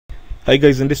Hi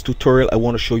guys, in this tutorial I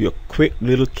want to show you a quick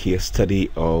little case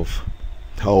study of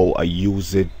how I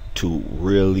use it to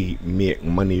really make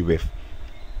money with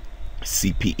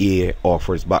CPA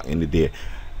offers back in the day,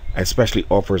 especially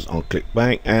offers on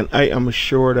ClickBank. And I am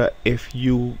sure that if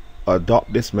you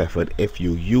adopt this method, if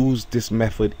you use this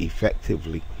method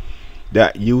effectively,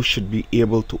 that you should be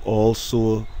able to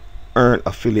also earn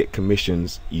affiliate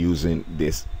commissions using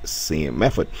this same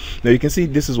method. Now you can see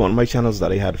this is one of my channels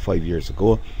that I had 5 years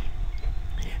ago,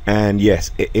 and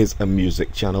yes, it is a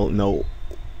music channel. Now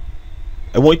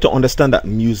I want you to understand that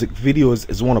music videos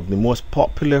is one of the most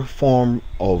popular form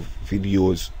of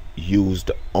videos used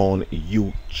on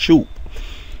YouTube.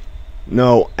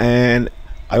 Now, and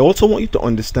I also want you to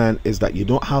understand is that you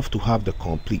don't have to have the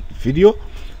complete video.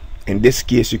 In this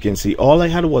case, you can see all I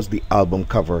had was the album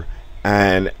cover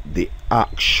and the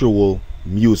actual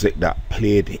music that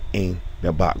played in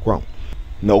the background.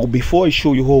 Now before I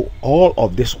show you how all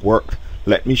of this worked,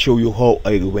 let me show you how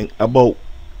I went about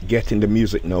getting the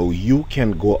music. Now you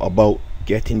can go about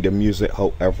getting the music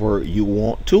however you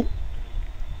want to,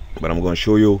 but I'm going to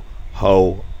show you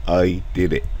how I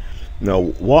did it. Now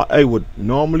what I would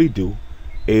normally do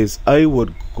is I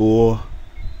would go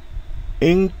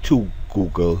into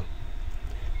Google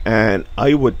and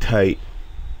I would type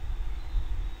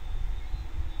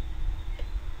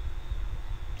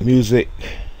music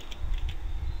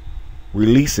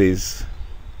releases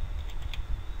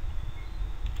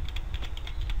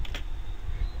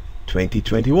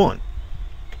 2021,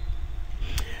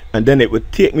 and then it would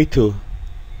take me to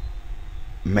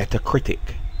Metacritic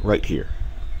right here,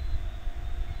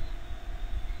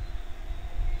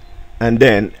 and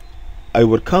then I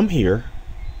would come here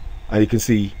and you can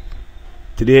see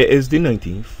today is the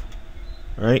 19th,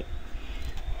 right?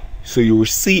 So you will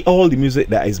see all the music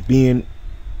that is being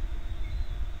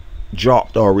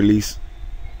dropped or released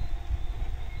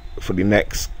for the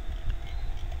next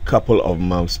couple of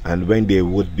months and when they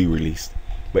would be released.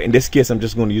 But in this case I'm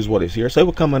just going to use what is here. So I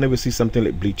will come and I will see something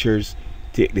like Bleachers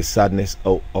Take the Sadness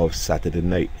Out of Saturday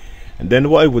Night, and then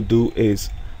what I would do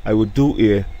is I would do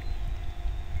a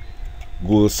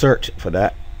Google search for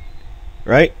that,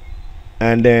 right?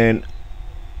 And then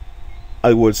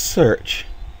I would search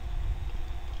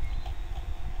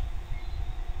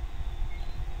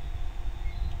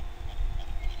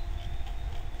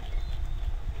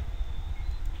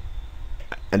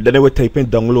and then I would type in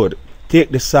download,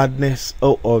 Take the Sadness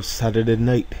Out of Saturday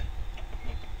Night,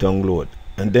 download,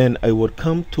 and then I would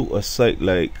come to a site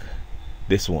like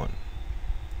this one,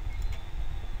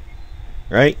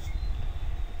 right?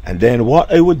 And then what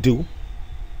I would do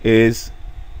is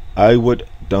I would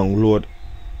download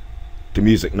the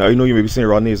music. Now I know you may be saying,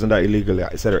 Rodney, isn't that illegal,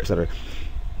 etc., etc.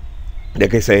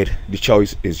 Like I said, the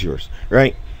choice is yours,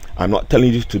 right? I'm not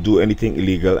telling you to do anything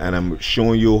illegal, and I'm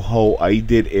showing you how I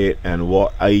did it and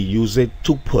what I use it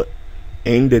to put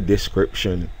in the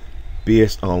description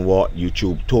based on what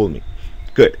YouTube told me.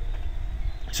 Good.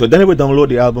 So then I would download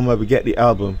the album, I would get the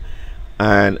album,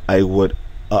 and I would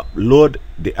upload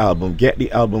the album, get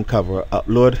the album cover,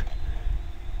 upload,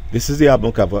 this is the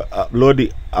album cover, upload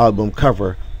the album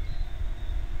cover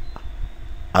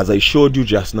as I showed you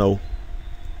just now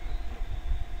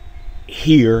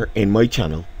here in my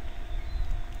channel.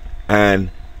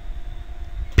 And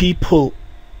people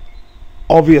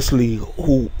obviously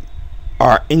who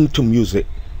are into music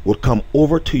would come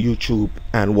over to YouTube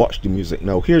and watch the music.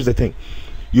 Now here's the thing,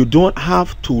 you don't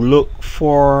have to look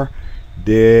for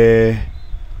the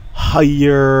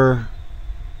higher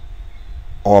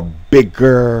or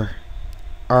bigger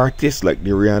artists like the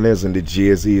Rihannas and the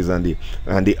Jay-Z's and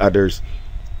the others,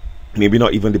 maybe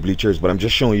not even the Bleachers, but I'm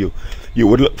just showing you, you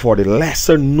would look for the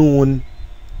lesser known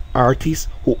artists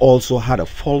who also had a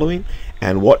following,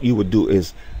 and what you would do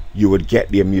is you would get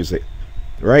their music,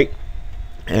 right?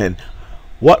 And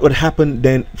what would happen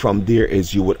then from there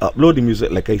is you would upload the music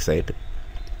like I said,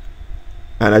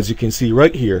 and as you can see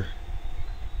right here,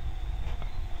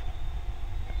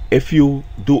 if you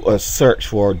do a search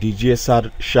for DJ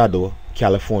Shadow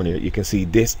California, you can see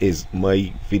this is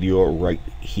my video right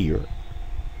here,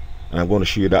 and I'm going to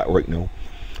show you that right now.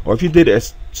 Or if you did a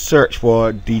search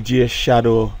for DJ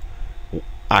Shadow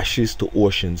Ashes to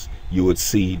Oceans, you would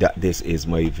see that this is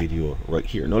my video right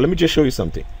here. Now let me just show you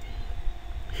something.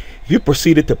 If you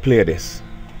proceeded to play this,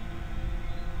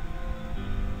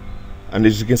 and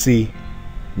as you can see,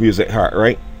 Music Heart,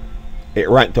 right? It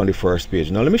ranked on the first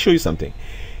page. Now let me show you something.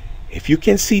 If you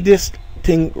can see this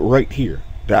thing right here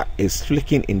that is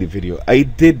flicking in the video, I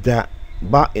did that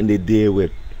back in the day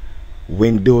with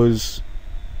Windows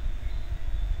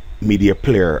Media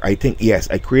Player. I think, yes,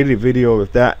 I created a video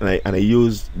with that, and I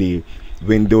used the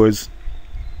Windows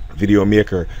video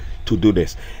maker to do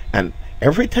this. And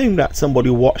every time that somebody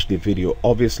watched the video,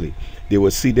 obviously they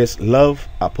will see this love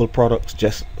Apple products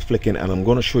just flicking, and I'm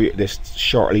going to show you this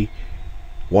shortly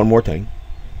one more time.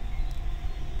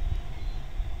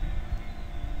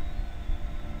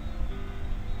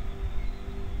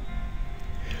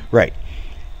 Right,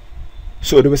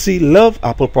 so they will see love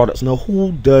Apple products. Now,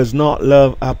 who does not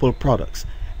love Apple products?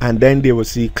 And then they will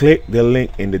see click the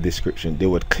link in the description. They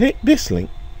would click this link,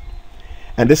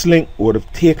 and this link would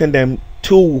have taken them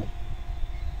to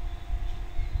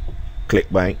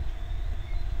ClickBank,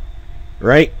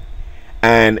 right?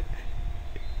 And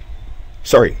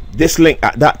sorry, this link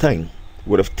at that time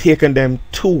would have taken them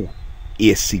to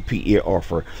a CPA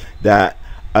offer that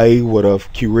I would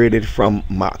have curated from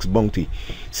Max Bounty.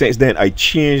 Since then, I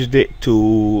changed it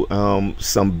to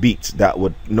some beats that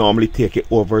would normally take it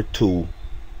over to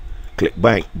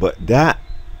ClickBank. But that,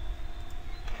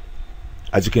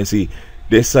 as you can see,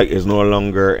 this site is no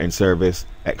longer in service,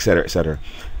 etc., etc.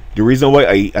 The reason why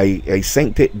I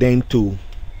synced it then to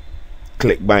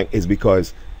ClickBank is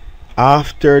because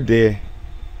after the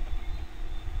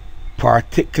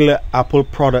particular Apple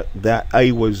product that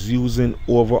I was using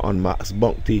over on Max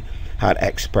Bounty had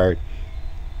expired,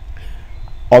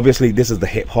 obviously this is the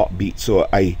hip hop beat, so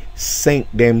I synced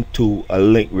them to a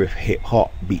link with hip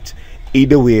hop beats.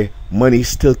 Either way, money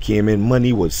still came in.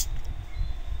 Money was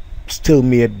still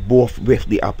made both with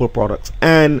the Apple products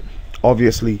and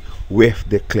obviously with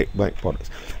the ClickBank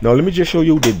products. Now let me just show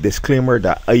you the disclaimer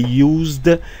that I used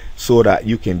so that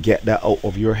you can get that out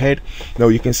of your head. Now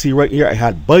you can see right here I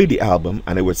had buy the album,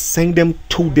 and I would send them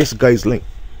to this guy's link.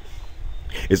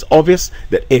 It's obvious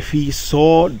that if he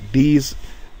saw these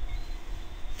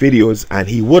videos, and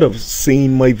he would have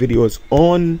seen my videos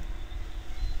on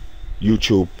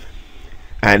YouTube,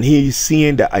 and he's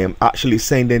seeing that I am actually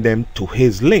sending them to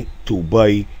his link to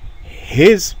buy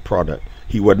his product,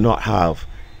 he would not have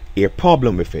a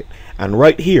problem with it. And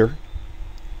right here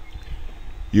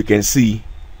you can see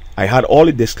I had all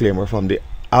the disclaimer from the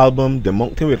album The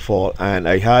Mountain Will Fall, and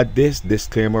I had this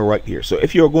disclaimer right here. So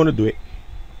if you're going to do it,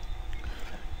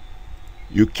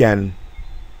 you can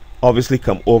obviously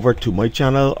come over to my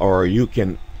channel, or you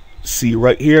can see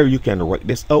right here, you can write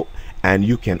this out and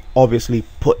you can obviously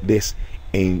put this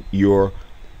in your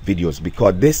videos,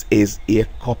 because this is a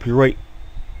copyright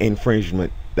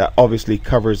infringement that obviously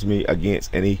covers me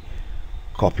against any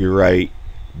copyright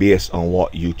based on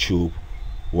what YouTube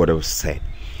would have said.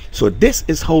 So this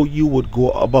is how you would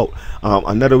go about.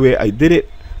 Another way I did it,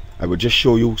 I would just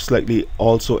show you slightly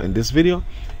also in this video,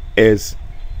 is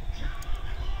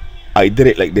I did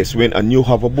it like this. When a new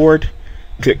hoverboard,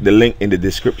 click the link in the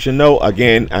description now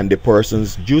again, and the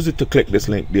persons use it to click this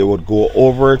link, they would go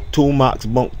over to Max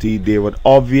Bounty. They would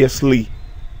obviously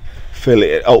fill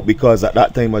it out, because at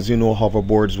that time, as you know,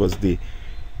 hoverboards was the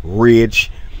rage,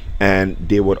 and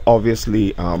they would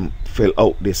obviously fill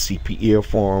out the CPA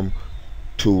form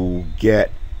to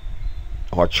get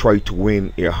or try to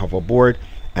win a hoverboard,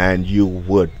 and you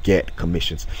would get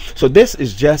commissions. So this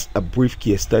is just a brief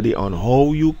case study on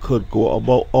how you could go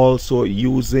about also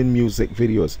using music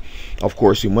videos. Of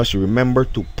course, you must remember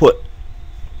to put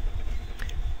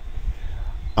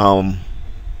a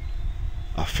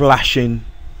flashing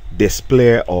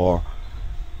display or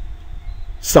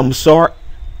some sort.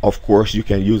 Of course, you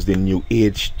can use the new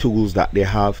age tools that they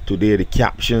have today, the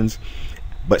captions,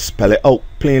 but spell it out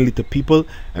plainly to people.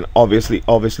 And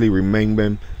obviously remind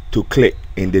them to click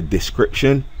in the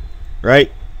description,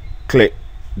 right? Click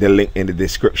the link in the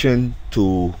description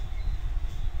to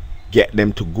get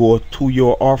them to go to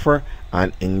your offer,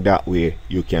 and in that way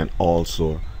you can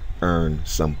also earn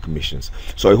some commissions.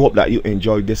 So I hope that you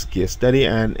enjoyed this case study,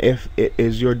 and if it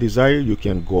is your desire, you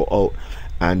can go out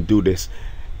and do this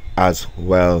as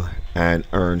well and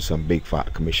earn some big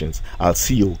fat commissions. I'll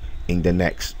see you in the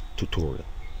next tutorial.